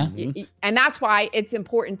 Yeah. And that's why it's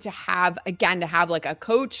important to have like a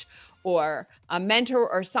coach or a mentor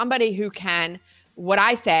or somebody who can, what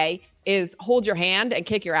I say is hold your hand and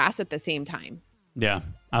kick your ass at the same time. Yeah,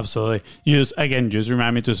 absolutely. Just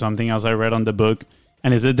remind me to something else I read on the book,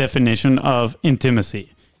 and it's the definition of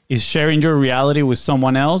intimacy. Is sharing your reality with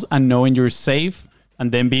someone else and knowing you're safe,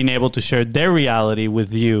 and then being able to share their reality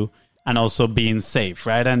with you and also being safe,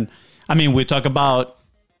 right? And I mean, we talked about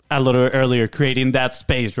a little earlier, creating that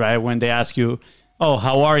space, right? When they ask you, oh,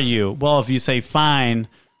 how are you? Well, if you say fine,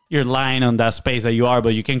 you're lying on that space that you are,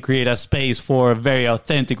 but you can create a space for very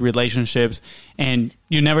authentic relationships. And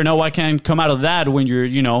you never know what can come out of that when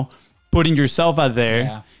you're, putting yourself out there.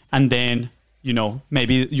 Yeah. And then,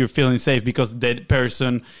 maybe you're feeling safe because that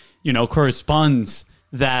person, corresponds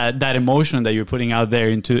that emotion that you're putting out there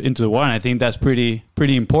into the world. And I think that's pretty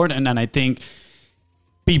important. And I think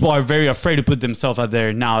people are very afraid to put themselves out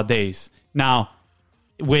there nowadays. Now,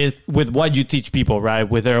 with what you teach people, right,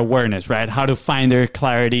 with their awareness, right, how to find their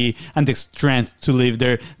clarity and the strength to live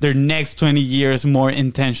their next 20 years more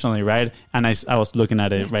intentionally, right? And I was looking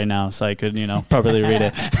at it right now so I could, properly read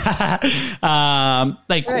it.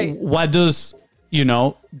 Right. What does,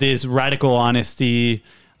 this radical honesty,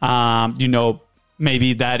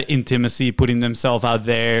 maybe that intimacy, putting themselves out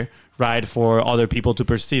there, right, for other people to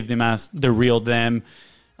perceive them as the real them.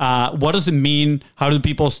 What does it mean? How do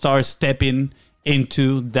people start stepping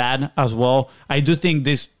into that as well? I do think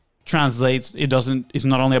this translates. It's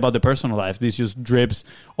not only about the personal life. This just drips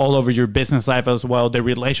all over your business life as well. The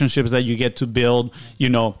relationships that you get to build,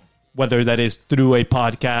 whether that is through a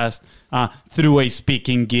podcast, through a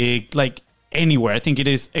speaking gig, like anywhere. I think it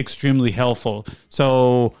is extremely helpful.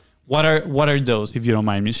 So what are those, if you don't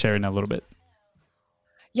mind me sharing a little bit?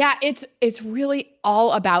 Yeah, it's really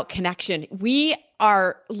all about connection. We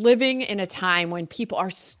are living in a time when people are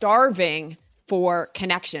starving for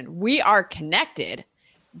connection. We are connected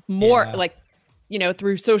more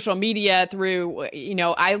through social media, through,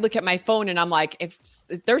 I look at my phone and I'm like, if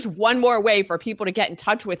there's one more way for people to get in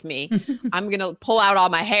touch with me, I'm going to pull out all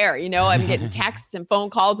my hair. I'm getting texts and phone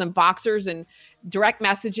calls and Voxers and direct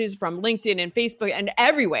messages from LinkedIn and Facebook and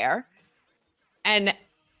everywhere. And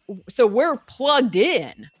so we're plugged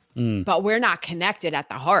in, but we're not connected at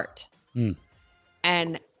the heart.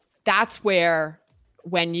 And that's where,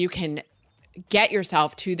 when you can get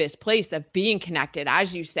yourself to this place of being connected,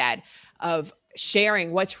 as you said, of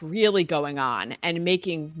sharing what's really going on and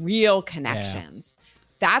making real connections,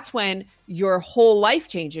 that's when your whole life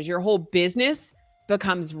changes. Your whole business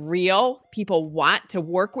becomes real. People want to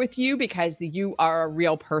work with you because you are a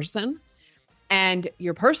real person, and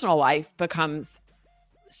your personal life becomes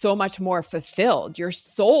so much more fulfilled. Your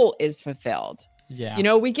soul is fulfilled.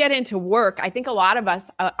 Yeah. We get into work. I think a lot of us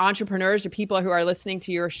entrepreneurs or people who are listening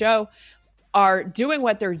to your show are doing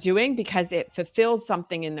what they're doing because it fulfills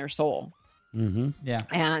something in their soul. Mm-hmm. Yeah.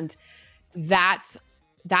 And that's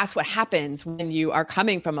what happens when you are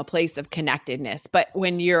coming from a place of connectedness. But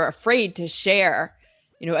when you're afraid to share,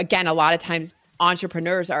 again, a lot of times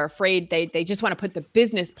entrepreneurs are afraid. They just want to put the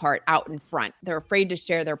business part out in front. They're afraid to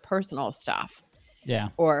share their personal stuff. Yeah.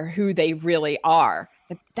 Or who they really are.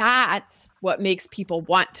 But that's what makes people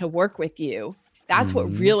want to work with you. That's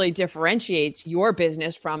what really differentiates your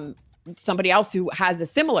business from somebody else who has a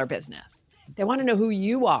similar business. They want to know who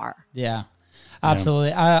you are. Yeah,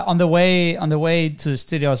 absolutely. On the way to the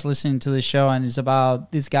studio, I was listening to the show, and it's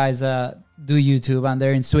about these guys do YouTube, and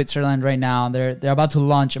they're in Switzerland right now. They're about to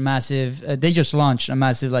launch a massive. They just launched a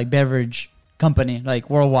massive beverage company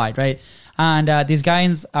worldwide, right? And these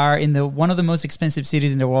guys are in one of the most expensive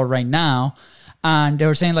cities in the world right now. And they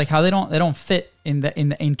were saying how they don't fit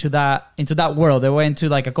into that world. They went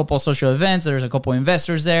to a couple of social events. There's a couple of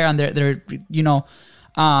investors there, and they're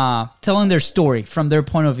telling their story from their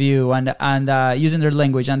point of view and using their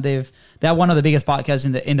language. And they have one of the biggest podcasts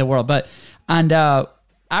in the world.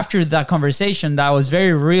 After that conversation, that was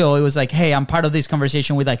very real. It was hey, I'm part of this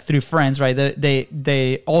conversation with 3 friends, right?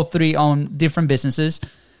 They all 3 own different businesses.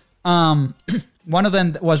 One of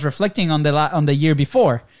them was reflecting on the year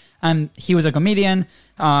before. And he was a comedian.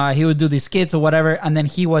 He would do these skits or whatever. And then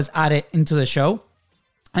he was added into the show.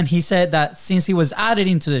 And he said that since he was added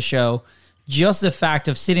into the show, just the fact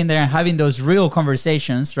of sitting there and having those real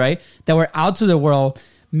conversations, right, that were out to the world,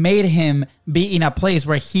 made him be in a place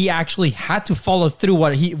where he actually had to follow through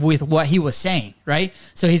what he was saying, right?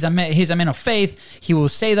 So he's a man of faith. He will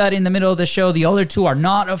say that in the middle of the show. The other two are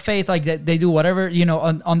not of faith, like they do whatever,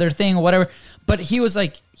 on their thing or whatever. But he was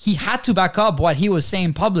like, he had to back up what he was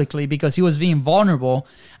saying publicly because he was being vulnerable.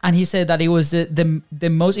 And he said that it was the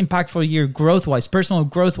most impactful year growth-wise, personal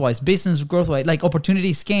growth-wise, business growth-wise, like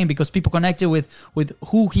opportunities came because people connected with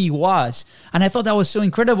who he was. And I thought that was so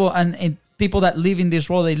incredible. And people that live in this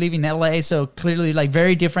world, they live in LA, so clearly like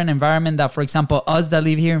very different environment that, for example, us that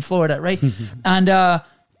live here in Florida, right? And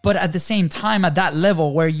but at the same time, at that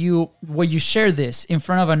level where you share this in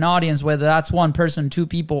front of an audience, whether that's one person, two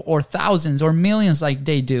people, or thousands or millions like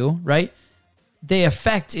they do, right? The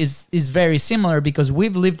effect is very similar because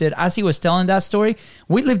we've lived it. As he was telling that story,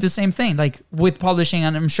 we lived the same thing, like with publishing,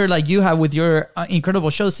 and I'm sure like you have with your incredible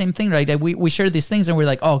show, same thing, right? Like we share these things and we're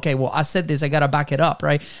like, oh, okay, well, I said this, I gotta back it up,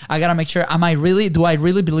 right? I gotta make sure, do I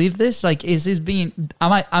really believe this? Like, is this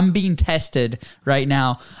I'm being tested right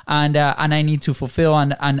now, and I need to fulfill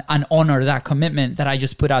and honor that commitment that I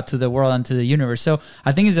just put out to the world and to the universe. So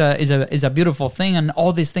I think is a beautiful thing, and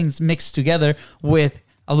all these things mixed together with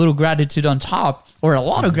a little gratitude on top, or a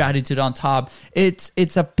lot of gratitude on top, it's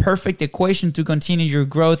a perfect equation to continue your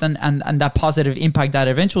growth and that positive impact that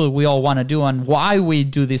eventually we all want to do, and why we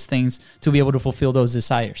do these things to be able to fulfill those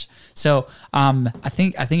desires. So I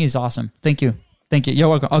think it's awesome. Thank you. You're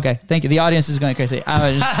welcome. Okay, thank you. The audience is going crazy.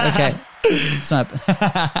 Okay. Snap.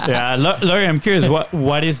 Yeah, Lori, I'm curious,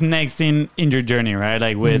 what is next in your journey, right?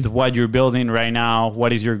 Like with what you're building right now,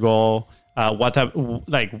 what is your goal? What type,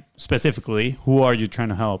 like specifically, who are you trying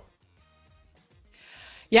to help?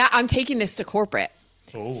 Yeah, I'm taking this to corporate.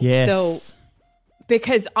 Oh. Yes. So,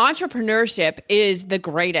 because entrepreneurship is the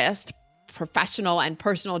greatest professional and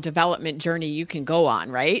personal development journey you can go on,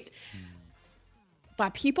 right?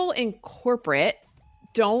 But people in corporate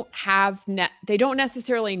don't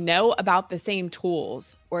necessarily know about the same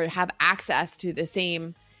tools or have access to the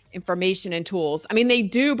same information and tools. I mean, they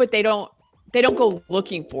do, but they don't go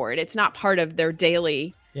looking for it. It's not part of their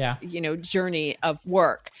daily, journey of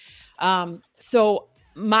work. So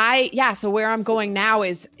where I'm going now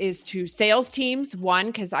is to sales teams. One,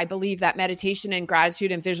 because I believe that meditation and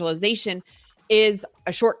gratitude and visualization is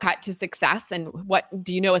a shortcut to success. And what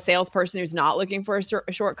do you know? A salesperson who's not looking for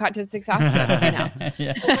a shortcut to success?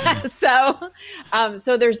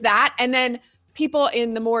 So there's that, and then people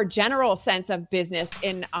in the more general sense of business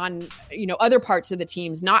on other parts of the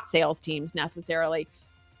teams, not sales teams necessarily,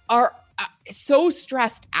 are so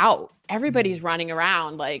stressed out. Everybody's running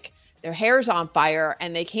around like their hair's on fire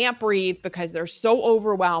and they can't breathe because they're so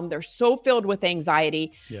overwhelmed. They're so filled with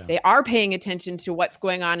anxiety. Yeah. They are paying attention to what's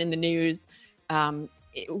going on in the news,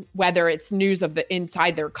 whether it's news of the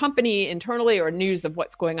inside their company internally or news of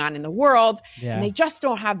what's going on in the world. Yeah. And they just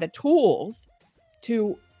don't have the tools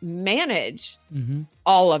to manage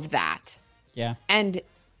all of that. Yeah. And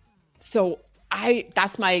so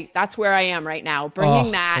that's where I am right now,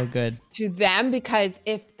 bringing that to them, because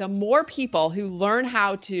if the more people who learn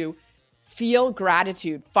how to feel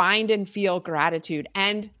gratitude, find and feel gratitude,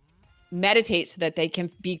 and meditate so that they can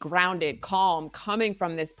be grounded, calm, coming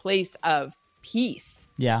from this place of peace.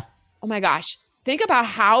 Yeah. Oh my gosh. Think about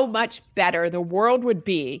how much better the world would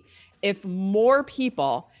be if more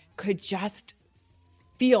people could just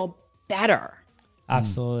feel better.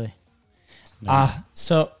 Absolutely.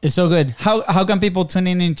 So it's so good. How can people tune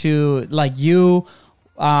into like you,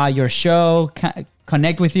 your show,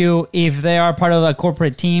 connect with you if they are part of a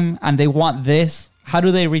corporate team and they want this? How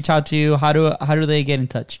do they reach out to you? How do they get in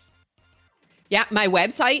touch? Yeah, my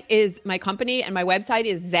website is my company, and my website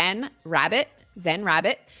is Zen Rabbit.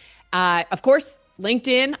 Of course,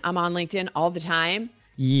 LinkedIn. I'm on LinkedIn all the time.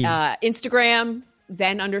 Yeah. Instagram,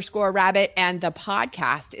 Zen_Rabbit, and the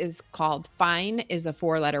podcast is called Fine is a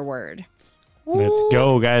 4-letter word. Let's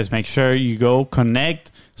go, guys. Make sure you go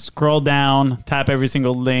connect, scroll down, tap every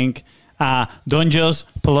single link. Don't just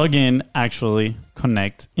plug in, actually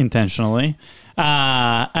connect intentionally.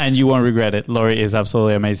 And you won't regret it. Lori is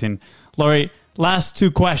absolutely amazing. Lori, last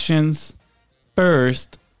 2 questions.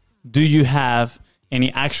 First, do you have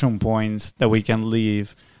any action points that we can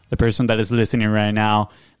leave the person that is listening right now,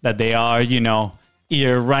 that they are,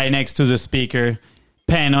 either right next to the speaker,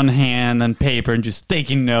 pen on hand and paper, and just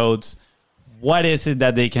taking notes? What is it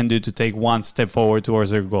that they can do to take one step forward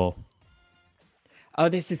towards their goal? Oh,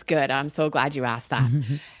 this is good. I'm so glad you asked that.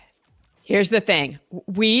 Here's the thing.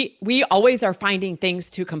 We always are finding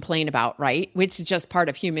things to complain about, right? Which is just part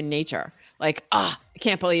of human nature. Like, I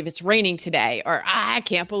can't believe it's raining today. Or I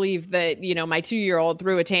can't believe that, my 2-year-old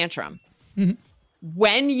threw a tantrum.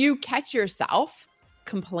 When you catch yourself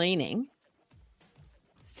complaining,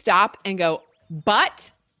 stop and go,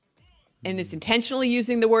 but, and it's intentionally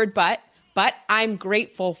using the word but I'm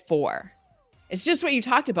grateful for. It's just what you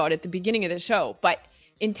talked about at the beginning of the show, but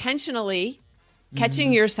intentionally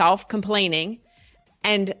catching yourself complaining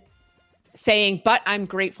and saying, but I'm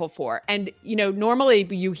grateful for. And, normally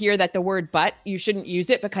you hear that the word but, you shouldn't use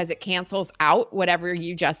it because it cancels out whatever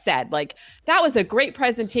you just said. Like, that was a great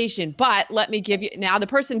presentation, but let me give you, now the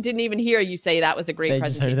person didn't even hear you say that was a great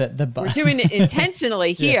presentation. Just heard the but. We're doing it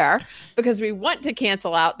intentionally here because we want to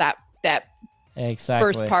cancel out that exactly.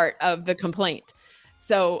 first part of the complaint.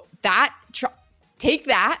 So take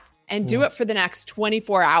that and do it for the next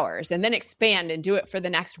 24 hours and then expand and do it for the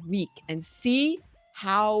next week and see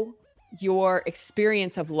how your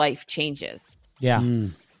experience of life changes. Yeah.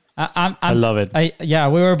 I love it.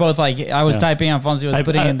 We were both like, I was typing, Alfonso was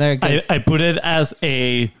putting in there. I put it as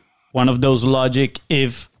one of those logic,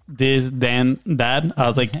 if this, then that. I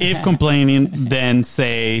was like, if complaining, then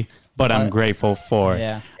say, but I'm grateful for.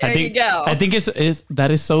 Yeah. There you go. I think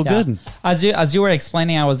that is so good. As you were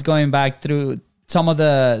explaining, I was going back through some of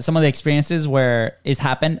the experiences where it's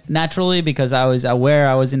happened naturally because I was aware,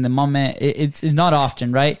 I was in the moment. It's not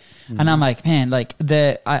often, right? And I'm like, man, like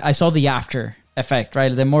I saw the after effect, right?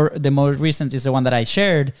 The more recent is the one that I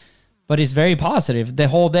shared, but it's very positive. The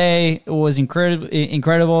whole day was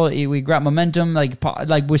incredible. We grabbed momentum, like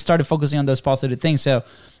we started focusing on those positive things. So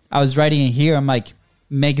I was writing it here. I'm like,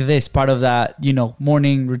 make this part of that,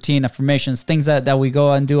 morning routine affirmations, things that we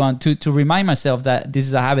go and do to remind myself that this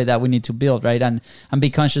is a habit that we need to build, right? And be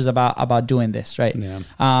conscious about doing this, right? Yeah.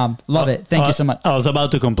 Love it. Thank you so much. I was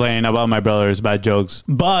about to complain about my brother's bad jokes,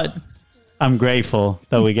 but I'm grateful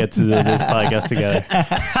that we get to do this podcast together.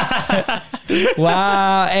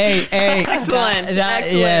 Wow. Hey. Excellent.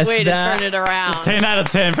 Excellent yes, way to turn it around. 10 out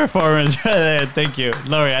of 10 performance. Thank you.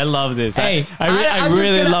 Lori, I love this. I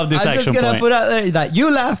really love this action point. I'm just going to put out there that you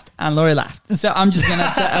laughed and Lori laughed. So I'm just going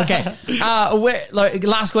to, okay. Lori,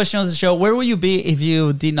 last question of the show. Where will you be if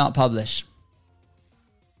you did not publish?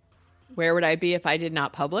 Where would I be if I did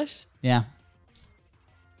not publish? Yeah.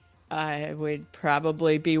 I would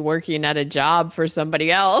probably be working at a job for somebody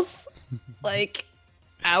else. Like,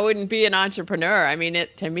 I wouldn't be an entrepreneur. I mean,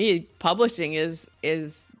 to me, publishing is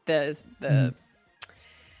the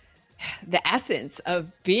essence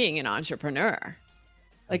of being an entrepreneur.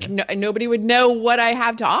 Like, nobody would know what I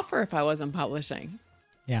have to offer if I wasn't publishing.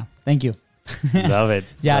 Yeah. Thank you. Love it.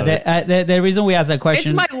 Yeah. Love the reason we asked that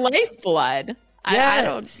question. It's my lifeblood. Yeah. I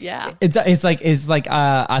don't. Yeah. It's like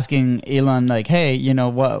asking Elon, like, hey,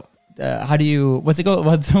 what? How do you? What's it called?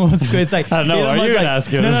 What's good? It's like, I don't know. Elon Are you like,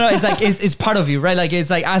 asking? No. It's like it's part of you, right? Like it's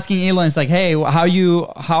like asking Elon. It's like, hey, how are you?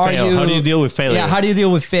 How do you deal with failure? Yeah, how do you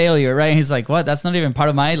deal with failure, right? And he's like, what? That's not even part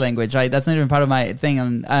of my language, right? That's not even part of my thing,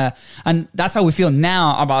 and that's how we feel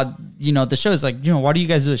now about the show. It's like, why do you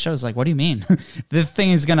guys do the show? It's like, what do you mean? This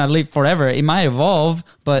thing is gonna live forever. It might evolve,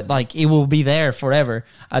 but like it will be there forever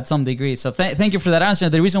at some degree. So thank you for that answer.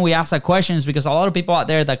 The reason we ask that question is because a lot of people out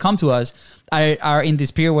there that come to us are in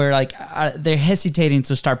this period where like they're hesitating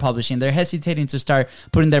to start publishing. They're hesitating to start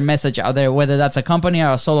putting their message out there, whether that's a company or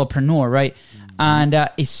a solopreneur, right? And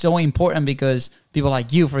it's so important because people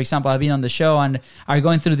like you, for example, have been on the show and are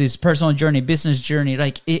going through this personal journey, business journey.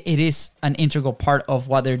 Like it is an integral part of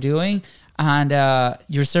what they're doing. And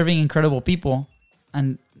you're serving incredible people.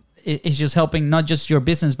 And it's just helping not just your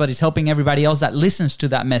business, but it's helping everybody else that listens to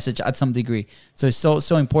that message at some degree. So it's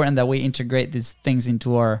so important that we integrate these things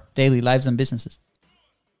into our daily lives and businesses.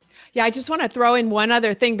 Yeah, I just want to throw in one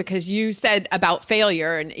other thing because you said about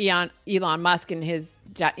failure and Elon Musk and his,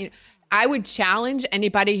 I would challenge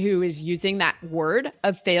anybody who is using that word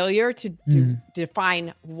of failure to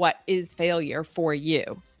define what is failure for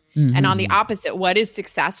you. Mm-hmm. And on the opposite, what is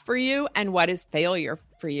success for you and what is failure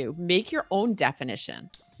for you? Make your own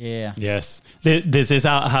definition. Yeah. Yes. This is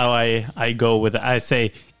how I go with it. I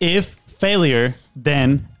say, if failure,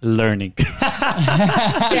 then learning.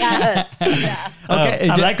 Yes. Yeah. Okay.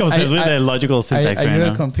 I'm like obsessed with the logical syntax are right you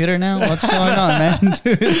now. a computer now? What's going on, man?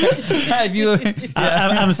 Dude,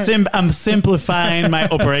 I'm simplifying my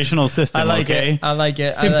operational system. I like okay? it. I like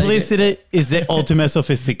it. Simplicity is the ultimate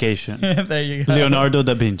sophistication. There you go. Leonardo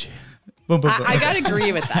da Vinci. I gotta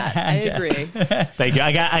agree with that. I agree. Thank you.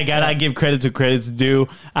 I gotta give credit to credit's due.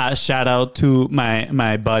 Shout out to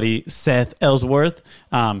my buddy Seth Ellsworth.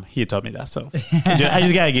 He taught me that, so I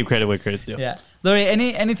just gotta give credit where credit's due. Yeah, Lori.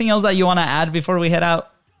 Anything else that you want to add before we head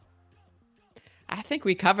out? I think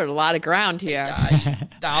we covered a lot of ground here.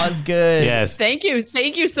 That was good. Yes. Thank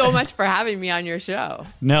you so much for having me on your show.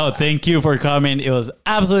 No, thank you for coming. It was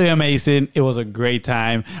absolutely amazing. It was a great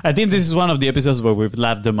time. I think this is one of the episodes where we've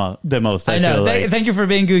laughed the most. I know. feel like. Thank you for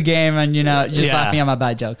being good game and, just Yeah. laughing at my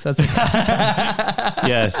bad jokes. That's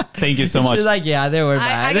Yes. Thank you so much. She's like, yeah, they were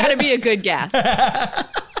bad. I got to be a good guest.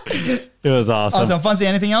 It was awesome. Awesome. Fonzie,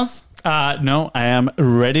 anything else? No, I am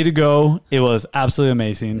ready to go. It was absolutely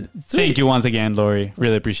amazing. Thank you once again, Lori.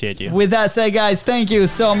 Really appreciate you. With that said, guys, thank you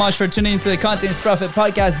so much for tuning into the Content is Profit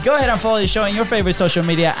podcast. Go ahead and follow the show on your favorite social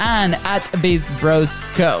media and at Biz Bros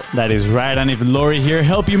Co. That is right. And if Lori here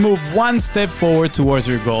helped you move one step forward towards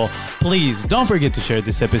your goal, please don't forget to share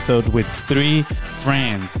this episode with 3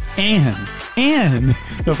 friends. And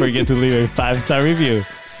don't forget to leave a 5-star review.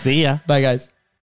 See ya. Bye, guys.